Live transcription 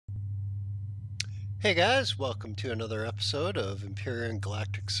Hey guys, welcome to another episode of Empyrion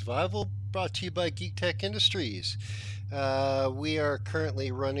Galactic Survival, brought to you by Geek Tech Industries. We are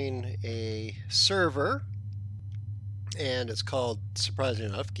currently running a server, and it's called,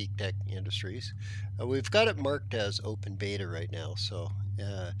 surprisingly enough, Geek Tech Industries. We've got it marked as open beta right now, so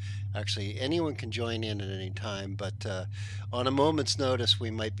actually anyone can join in at any time, but on a moment's notice,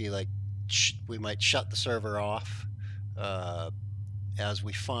 we might be like, we might shut the server off as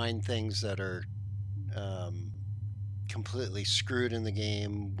we find things that are um, completely screwed in the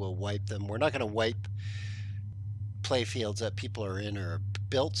game. We'll wipe them. We're not going to wipe playfields that people are in or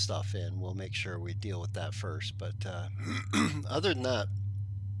built stuff in. We'll make sure we deal with that first. But other than that,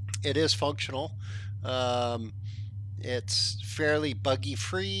 it is functional. Um, it's fairly buggy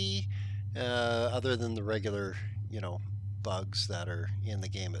free, other than the regular, bugs that are in the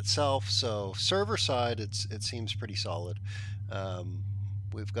game itself. So server side, it seems pretty solid. Um,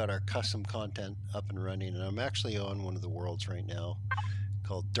 we've got our custom content up and running, and I'm actually on one of the worlds right now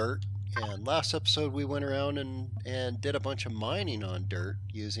called Dirt. And last episode we went around and did a bunch of mining on Dirt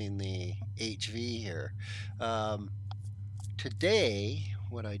using the HV here. Today,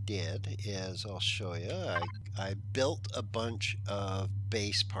 what I did is I'll show you. I built a bunch of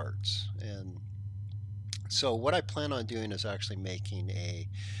base parts, and so what I plan on doing is actually making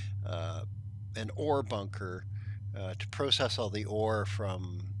an ore bunker to process all the ore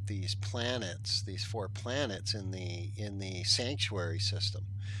from these planets, these 4 planets in the sanctuary system.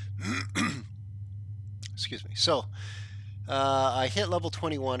 Excuse me. So I hit level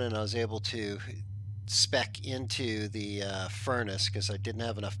 21 and I was able to spec into the furnace because I didn't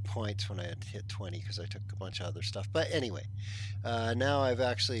have enough points when I had hit 20 because I took a bunch of other stuff. But anyway, now I've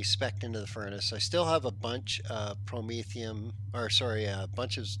actually spec'd into the furnace. I still have a bunch of promethium, or sorry, a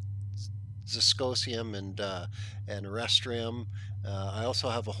bunch of zirconium and restrium. I also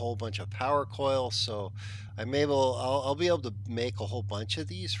have a whole bunch of power coils, so I'll be able to make a whole bunch of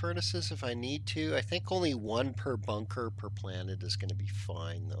these furnaces if I need to. I think only one per bunker per planet is going to be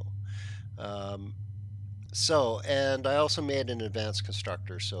fine though. And I also made an advanced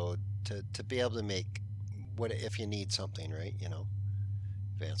constructor, so to be able to make what if you need something, right?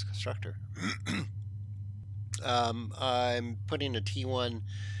 Advanced constructor. I'm putting a T1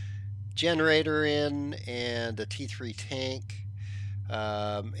 generator in and a T3 tank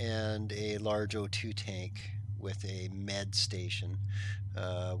and a large O2 tank with a med station.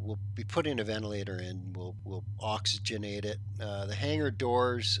 We'll be putting a ventilator in. We'll oxygenate it. The hangar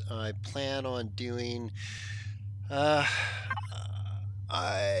doors I plan on doing.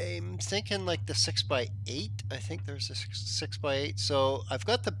 I'm thinking like the 6x8. I think there's a 6x8. So I've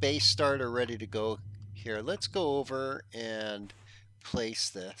got the base starter ready to go here. Let's go over and place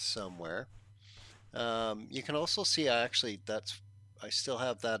this somewhere. You can also see I still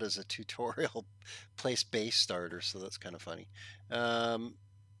have that as a tutorial place base starter, so that's kind of funny.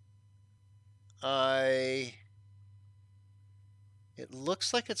 It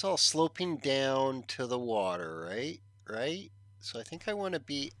looks like it's all sloping down to the water, right? Right? So I think I want to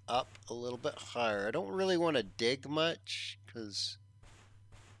be up a little bit higher. I don't really want to dig much because,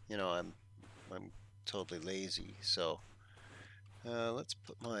 I'm totally lazy. So let's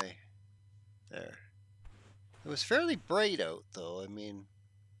put there. It was fairly bright out though. I mean,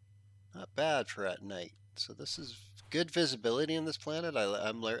 not bad for at night. So this is good visibility in this planet.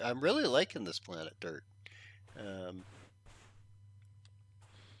 I'm really liking this planet, Dirt. Um,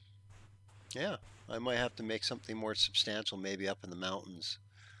 yeah, I might have to make something more substantial, maybe up in the mountains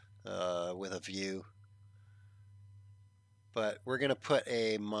with a view. But we're going to put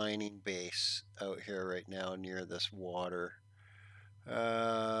a mining base out here right now near this water.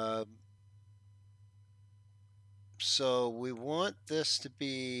 So we want this to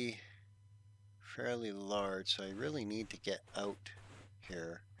be fairly large, so I really need to get out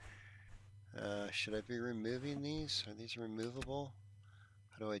here. Should I be removing these? Are these removable?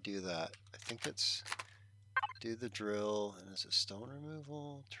 How do I do that? I think it's do the drill, and is it stone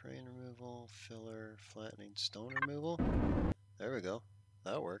removal, terrain removal, filler, flattening, stone removal? There we go.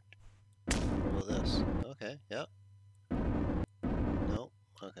 That worked. What about this? Okay, yeah. No?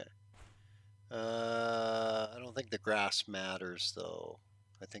 Okay. I don't think the grass matters though.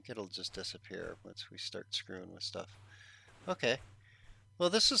 I think it'll just disappear once we start screwing with stuff. Okay. Well,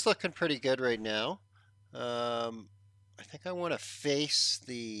 this is looking pretty good right now. I think I want to face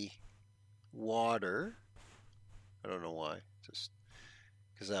the water. I don't know why. Just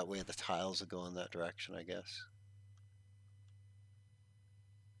because that way the tiles will go in that direction, I guess.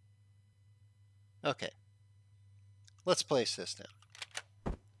 Okay. Let's place this down.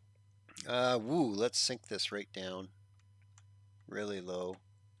 Let's sink this right down. Really low.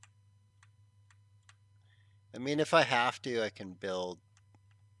 I mean, if I have to, I can build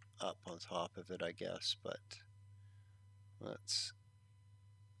up on top of it, I guess, but let's,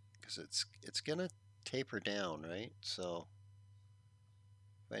 because it's gonna taper down, right? So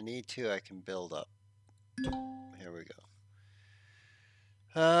if I need to, I can build up. Here we go.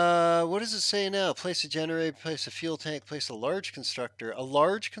 What does it say now? Place a generator, place a fuel tank, place a large constructor. A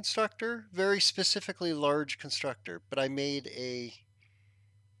large constructor? Very specifically large constructor. But I made a,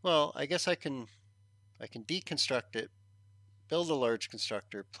 well, I guess I can deconstruct it, build a large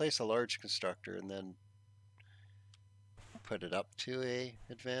constructor, place a large constructor, and then put it up to a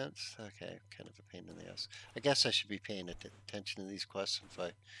advanced. Okay, kind of a pain in the ass. I guess I should be paying attention to these questions.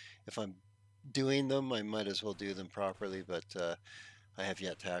 If I'm doing them, I might as well do them properly, but I have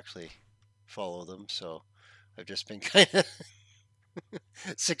yet to actually follow them, so I've just been kind of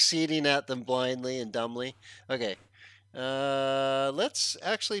succeeding at them blindly and dumbly. Okay, let's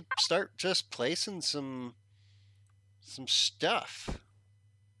actually start just placing some stuff.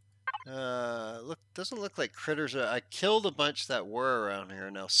 Look, doesn't look like critters are. I killed a bunch that were around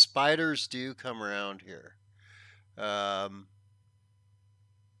here. Now spiders do come around here.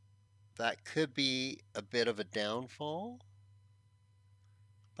 That could be a bit of a downfall,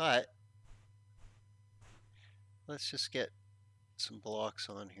 but let's just get some blocks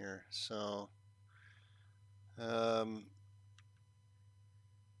on here. So, no,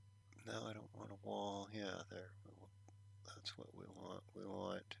 I don't want a wall. Yeah, there. That's what we want. We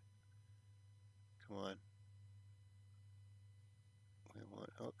want. Come on. We want.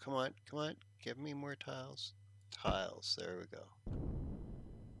 Oh, come on, come on. Give me more tiles. Tiles. There we go.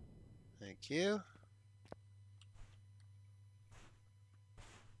 Thank you.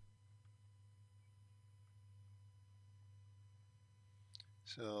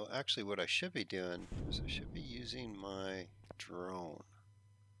 So actually what I should be doing is I should be using my drone.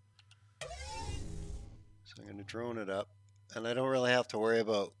 So I'm going to drone it up, and I don't really have to worry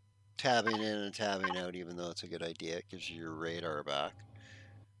about tabbing in and tabbing out, even though it's a good idea. It gives you your radar back.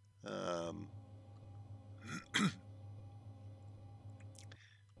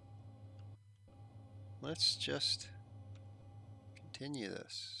 Let's just continue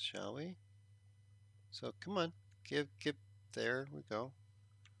this, shall we? So come on, give, there we go.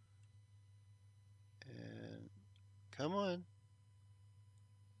 And come on.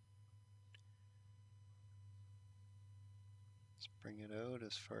 Let's bring it out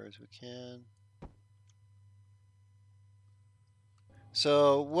as far as we can.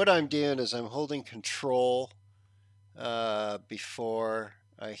 So what I'm doing is I'm holding control before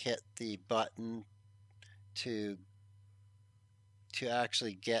I hit the button to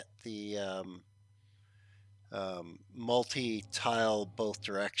actually get the multi-tile both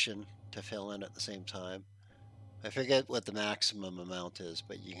direction to fill in at the same time. I forget what the maximum amount is,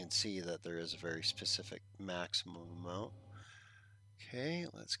 but you can see that there is a very specific maximum amount. Okay,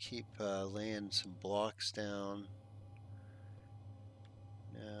 let's keep laying some blocks down.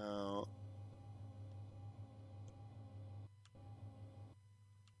 Now,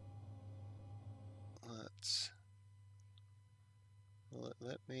 let's,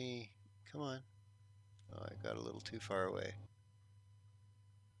 let me, come on. Oh, I got a little too far away.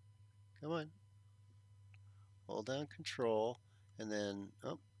 Come on. Hold down control, and then,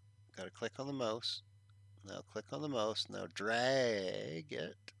 oh, got to click on the mouse. Now click on the mouse, now drag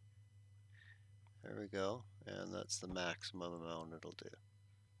it. There we go, and that's the maximum amount it'll do.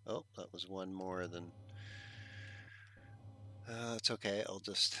 Oh, that was one more than, it's okay, I'll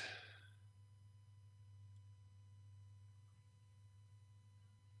just,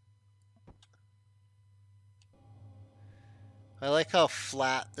 I like how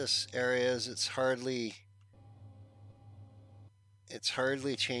flat this area is. It's hardly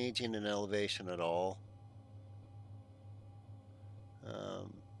changing in elevation at all.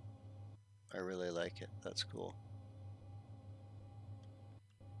 I really like it. That's cool.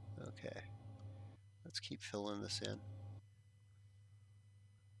 Okay, let's keep filling this in.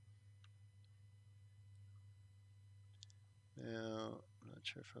 Now, I'm not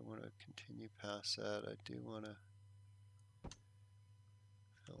sure if I want to continue past that. I do want to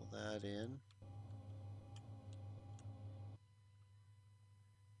fill that in.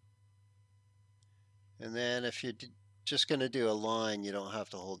 And then if you're just going to do a line, you don't have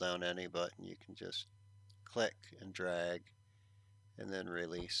to hold down any button. You can just click and drag and then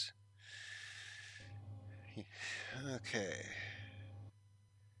release. Okay.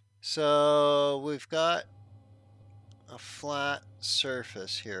 So we've got a flat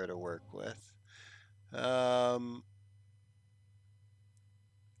surface here to work with. Now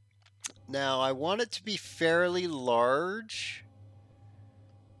I want it to be fairly large.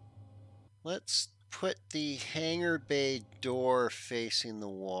 Let's put the hangar bay door facing the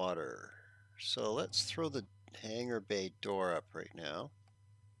water. So let's throw the hangar bay door up right now.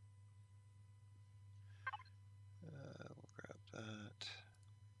 We'll grab that.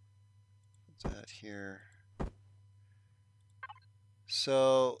 Put that here.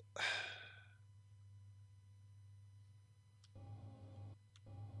 So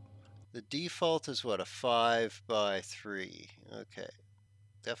the default is what, a 5 by 3. Okay,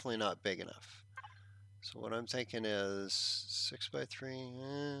 definitely not big enough. So what I'm thinking is 6 by 3,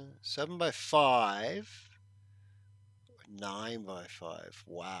 7 by 5, 9 by 5.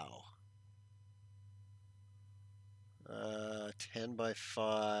 Wow. 10 by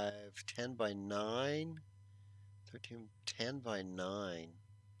 5, 10 by 9, 13, 10 by 9.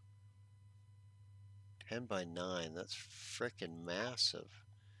 10 by 9, that's frickin' massive.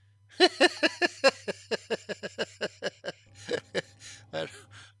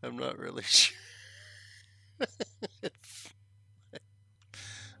 I'm not really sure.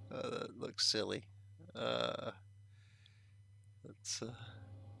 That looks silly. Let's.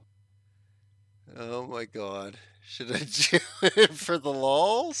 Oh my god. Should I do it for the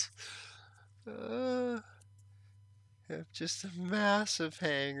lulz? Have just a massive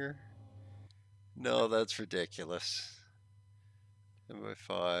hanger. No, that's ridiculous. 10 by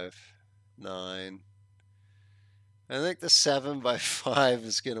 5, 9. I think the 7 by 5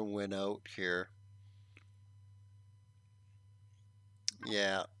 is going to win out here.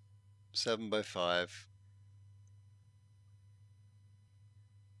 Yeah, 7 by 5.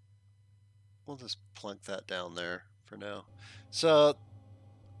 We'll just plunk that down there for now. So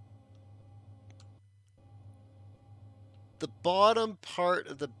the bottom part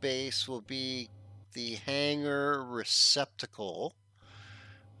of the base will be the hanger receptacle.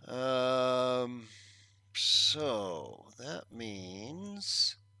 So that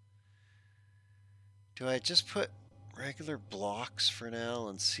means, do I just put regular blocks for now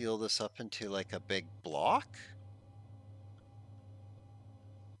and seal this up into like a big block?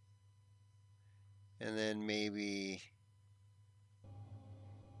 And then maybe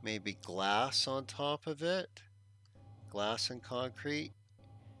glass on top of it, glass and concrete,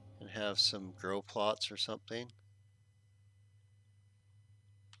 and have some grow plots or something.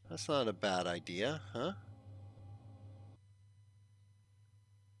 That's not a bad idea, huh?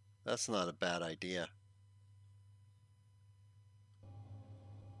 That's not a bad idea.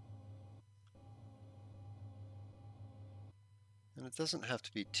 And it doesn't have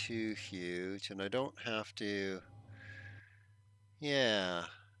to be too huge, and I don't have to, yeah,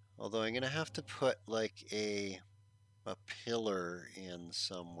 although I'm gonna have to put like a pillar in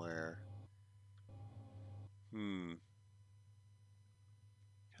somewhere. Kind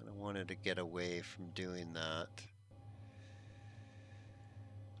of wanted to get away from doing that.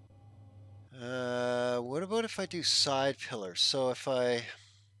 What about if I do side pillars? So if I,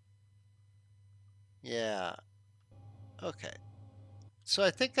 yeah, okay. So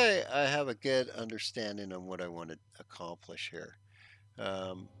I think I have a good understanding of what I want to accomplish here.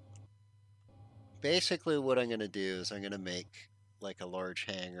 Basically what I'm going to do is I'm going to make like a large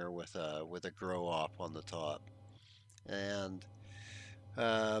hangar with a grow op on the top. And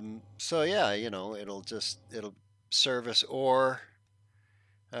so yeah, you know, it'll service ore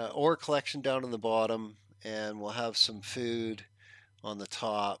collection down on the bottom, and we'll have some food on the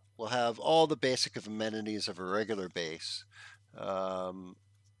top. We'll have all the basic amenities of a regular base. But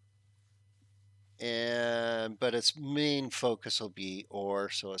its main focus will be ore,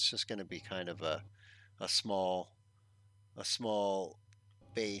 so it's just going to be kind of a small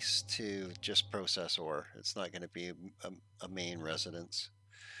base to just process ore. It's not going to be a main residence.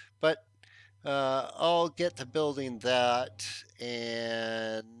 But I'll get to building that,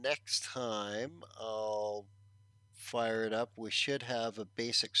 and next time I'll fire it up. We should have a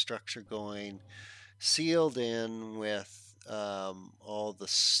basic structure going, sealed in with all the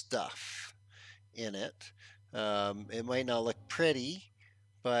stuff in it. It might not look pretty,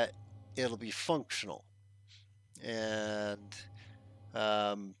 but it'll be functional. And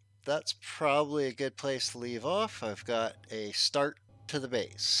that's probably a good place to leave off. I've got a start to the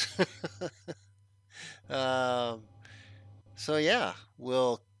base. So yeah,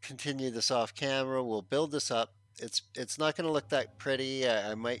 we'll continue this off camera. We'll build this up. It's not going to look that pretty.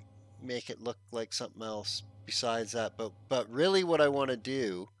 I might make it look like something else besides that. But really, what I want to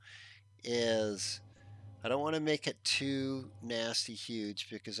do is I don't want to make it too nasty huge,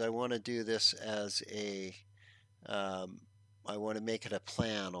 because I want to do this as a I want to make it a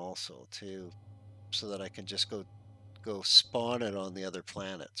plan also too, so that I can just go spawn it on the other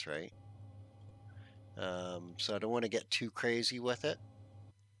planets, right? So I don't want to get too crazy with it.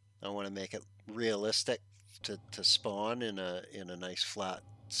 I want to make it realistic to spawn in a nice flat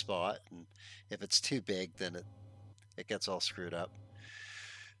spot, and if it's too big, then it gets all screwed up.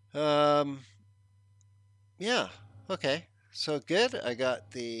 Yeah, okay. So good. I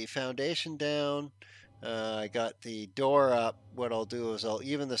got the foundation down. I got the door up. What I'll do is I'll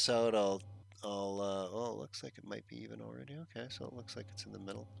even this out. Oh, it looks like it might be even already. Okay, so it looks like it's in the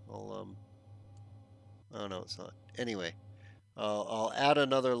middle. Oh no, it's not. Anyway, I'll add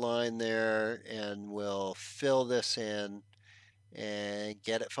another line there and we'll fill this in and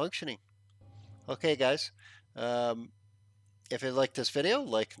get it functioning. Okay, guys. Um, if you like this video,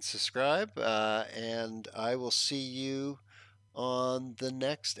 like and subscribe, and I will see you on the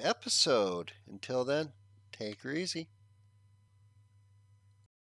next episode. Until then, take her easy.